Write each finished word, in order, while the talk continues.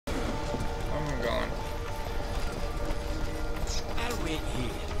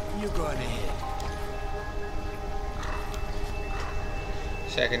you're going to hit.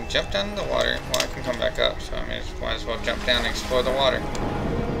 See, I can jump down in the water. Well, I can come back up, so I might as well jump down and explore the water.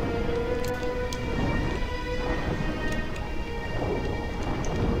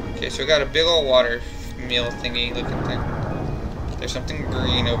 Okay, so we got a big old water meal thingy looking thing. There's something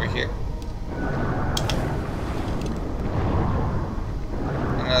green over here.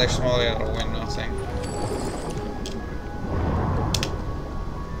 Another small little windmill thing.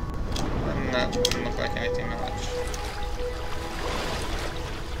 That doesn't look like anything much.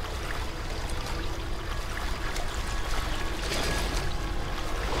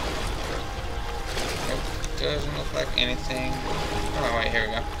 Nope, doesn't look like anything. Oh wait, here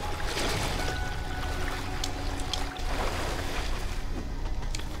we go.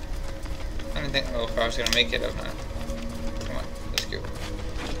 I didn't know if I was gonna make it or not. Come on, let's go.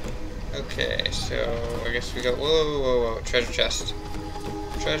 Okay, so I guess we go. Whoa, whoa, whoa! Treasure chest.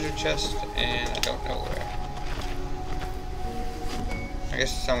 Treasure chest, and I don't know where. I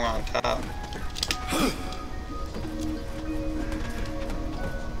guess it's somewhere on top.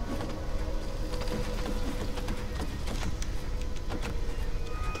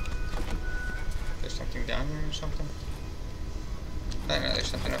 There's something down here or something? I know there's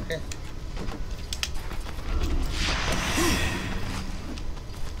something up here.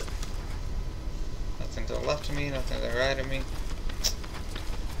 Nothing to the left of me, nothing to the right of me.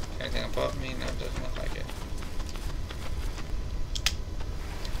 Anything above me? No, it doesn't look like it.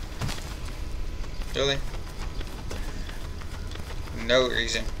 Really? No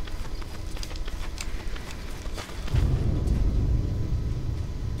reason.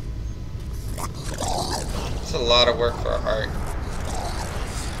 It's a lot of work for a heart.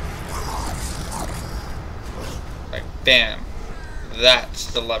 Like, bam. That's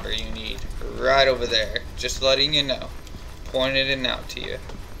the lever you need. Right over there. Just letting you know. Pointed it out to you.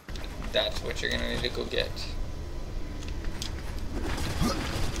 That's what you're gonna need to go get.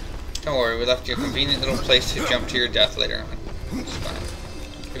 Don't worry, we left you a convenient little place to jump to your death later on. It's fine.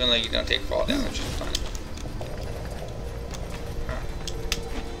 Even though you don't take fall damage, it's fine.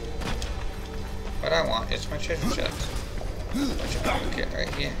 What I want is my treasure chest. Which I will get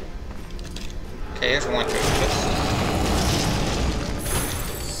right here. Okay, here's one treasure chest.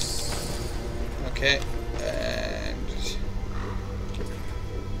 Okay, and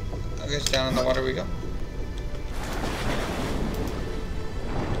I guess down in the water we go.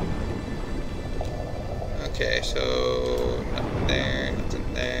 Okay, so nothing there,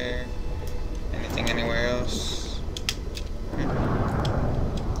 nothing there. Anything anywhere else?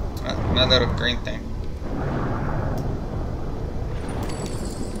 Another little green thing.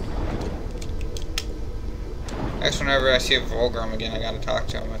 I guess whenever I see a Volgrim again, I gotta talk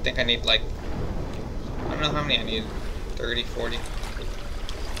to him. I think I need like, I don't know how many I need. 30, 40.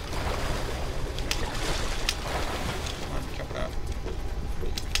 Come on, jump out.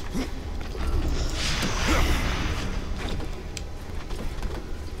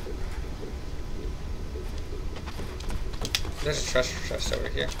 There's a treasure chest over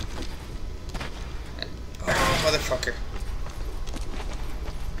here. Oh, motherfucker.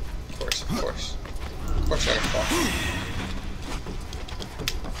 Of course, of course. Of course I can fall.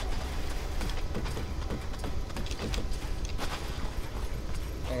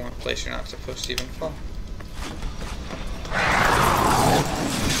 I want a place you're not supposed to even fall.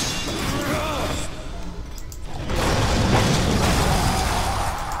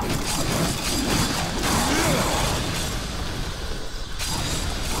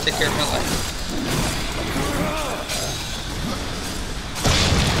 Take care of my life.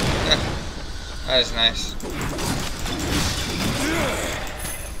 That is nice.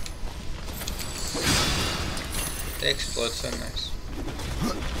 They explode so nice.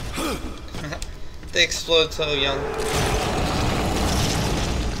 They explode so young.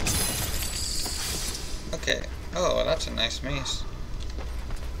 Okay. Oh, well, that's a nice mace.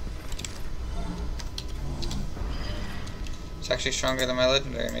 It's actually stronger than my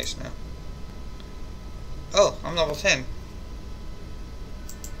legendary mace now. Oh, I'm level 10.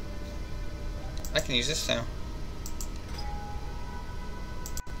 I can use this now.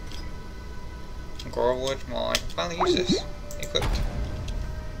 Gorwood, well, I can finally use this. Equipped.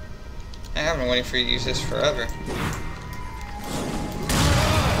 I have been waiting for you to use this forever.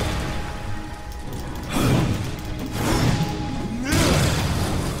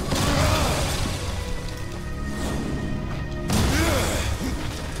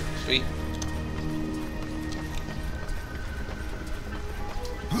 Sweet.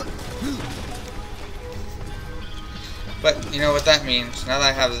 But, you know what that means. Now that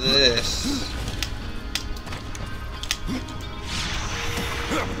I have this...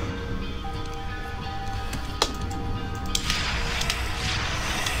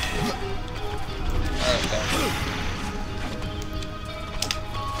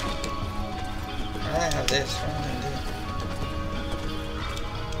 I have this. What am I gonna do?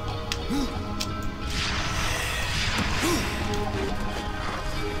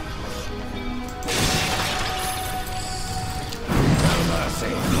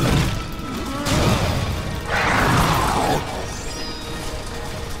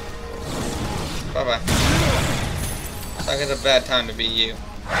 Bye-bye. Looks like it's a bad time to be you.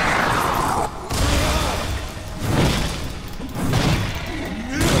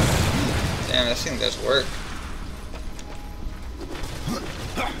 Damn, this thing does work.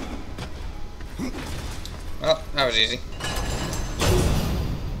 Well, that was easy.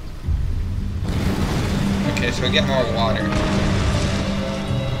 Okay, so we get more water.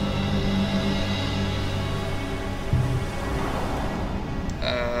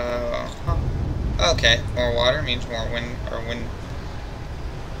 Okay, more water means more wind, or wind.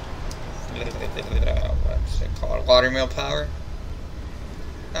 What's it called? Water mill power?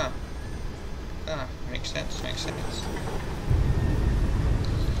 Oh. Ah, makes sense, makes sense.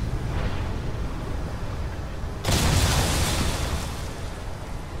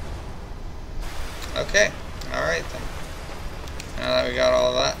 Okay, alright then. Now that we got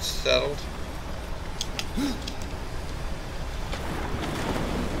all that settled.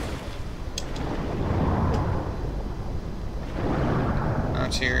 I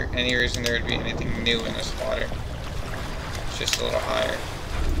don't see any reason there would be anything new in this water. It's just a little higher.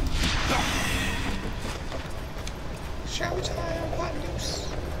 Showtime, what news?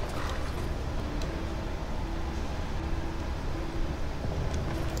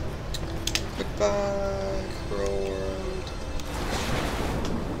 Goodbye, cruel world.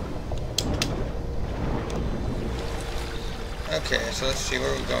 Okay, so let's see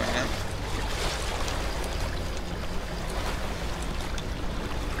where we're going now.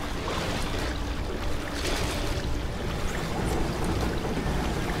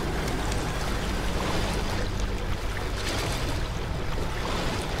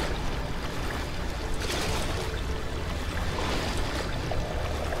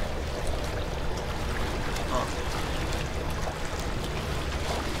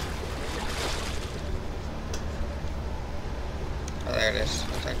 Oh, there it is. I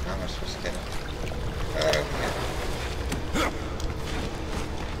was like, how am I supposed to get it? Right over here.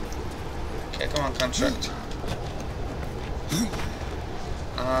 Okay, come on, construct.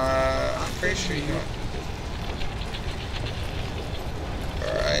 I'm pretty sure you want.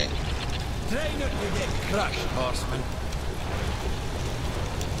 Alright. Try not to get crushed, horseman.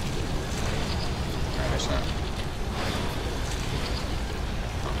 No, there's not.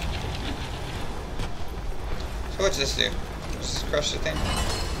 So what's this do? Just crush the thing.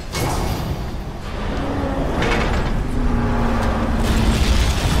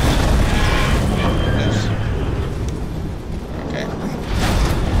 Yes. Okay.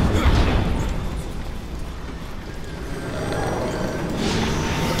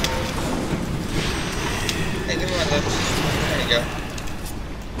 Hey, give me my lips. There you go.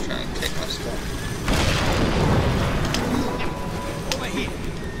 I'm trying to take my stuff. Over here.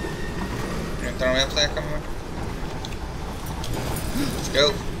 You gonna throw me up there, come on? Let's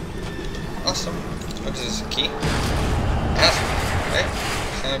go. Awesome. What is this, a key? Awesome. Okay.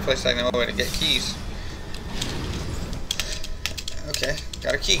 It's the only place I know where to get keys. Okay,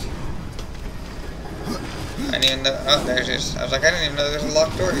 got a key. I didn't even know. Oh, there it is. I was like, I didn't even know there was a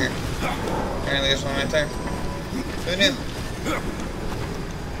locked door here. Apparently there's one right there. Who knew?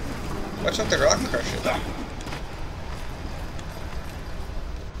 What's with the rock crusher?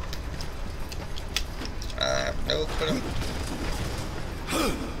 I have no clue.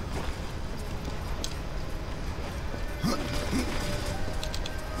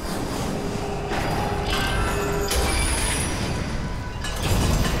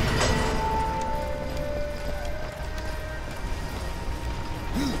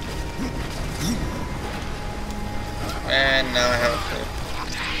 And now I have a clue.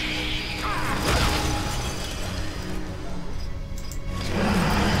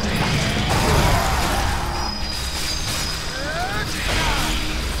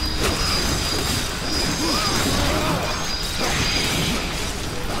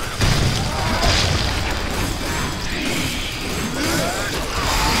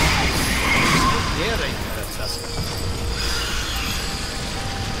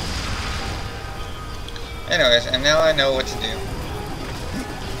 Anyways, and now I know what to do.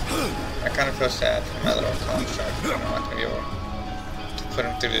 I kind of feel sad for my little construct. I'm not going to be able to put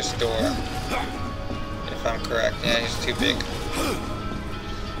him through this door. If I'm correct. Yeah, he's too big.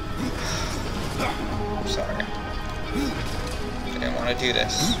 I'm sorry. I didn't want to do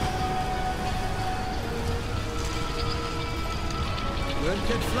this. Won't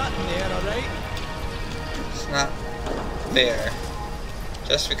get flat in there, alright? It's not fair.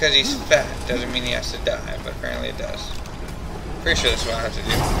 Just because he's fat doesn't mean he has to die, but apparently it does. Pretty sure that's what I have to do.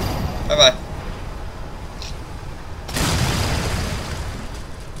 Bye-bye.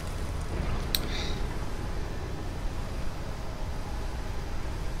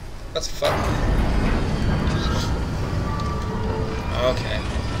 What the fuck? Okay.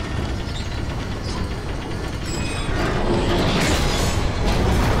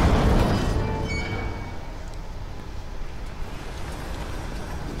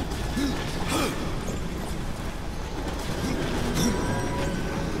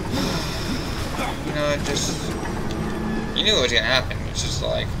 You know, it just... You knew it was gonna happen. It's just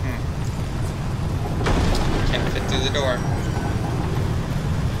like, can't fit through the door.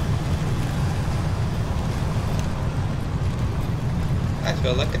 I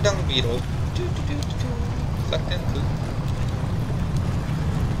feel like a dung beetle. Sucked in poop.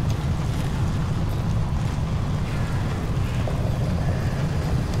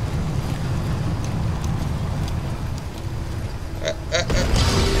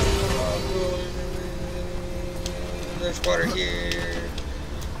 There's water here.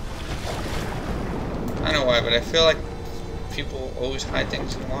 I know why, but I feel like people always hide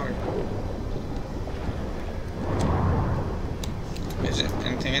things in water. Is it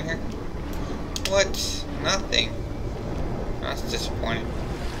anything in here? What? Nothing. That's disappointing.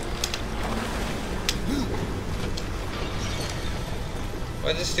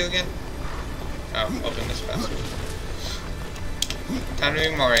 What does this do again? Oh, open this passage. Time to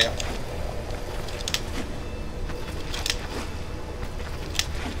be Mario.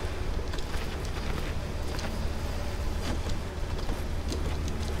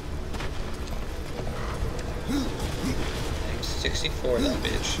 $64, that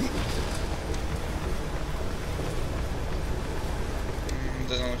bitch.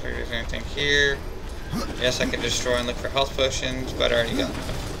 Doesn't look like there's anything here. Yes, I can destroy and look for health potions, but I already got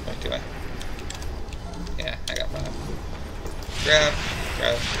enough. Wait, do I? Yeah, I got 5. Grab,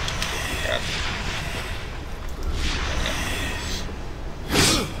 grab, grab.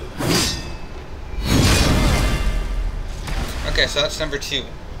 Okay, so that's number 2.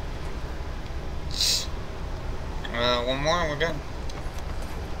 One more and we're done.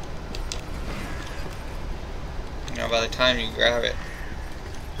 You know, by the time you grab it,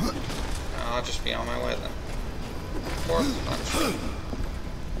 I'll just be on my way then. Poor punch.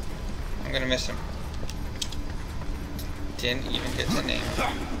 I'm gonna miss him. Didn't even get to name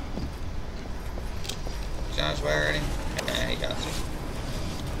him. He's on his way already? Yeah, he got you.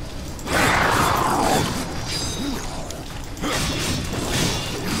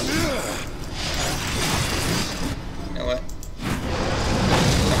 You know what?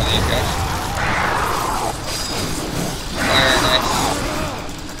 Some of these guys. Fire, nice.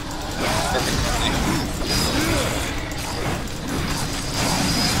 Perfect combination.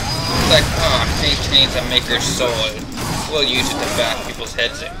 It's like, oh, chains that make your soul. We'll use it to back people's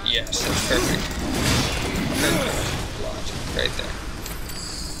heads in. Yes, that's perfect. Perfect logic right there.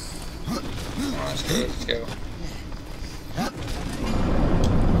 Come on, let's go, let's go.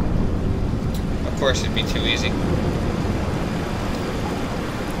 Of course, it'd be too easy.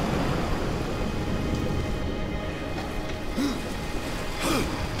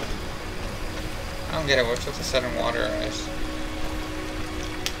 I don't get it. What's with the sudden water rise?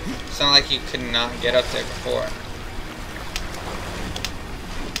 It's not like you could not get up there before.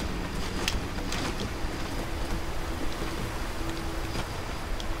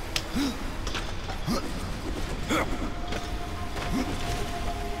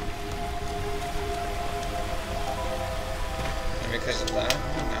 And because of that?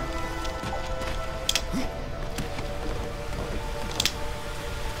 No.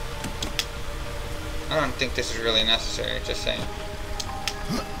 I don't think this is really necessary, just saying.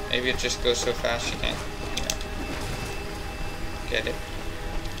 Maybe it just goes so fast you can't, you know, get it.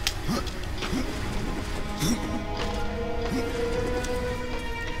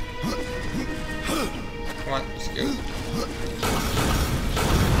 Come on, let's go.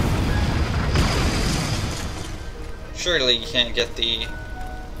 Surely you can't get the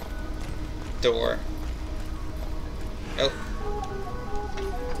door. Nope.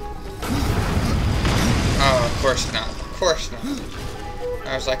 Oh, of course not. Of course not.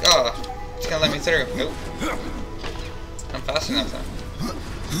 I was like, oh, it's gonna let me through. Nope. I'm fast enough though.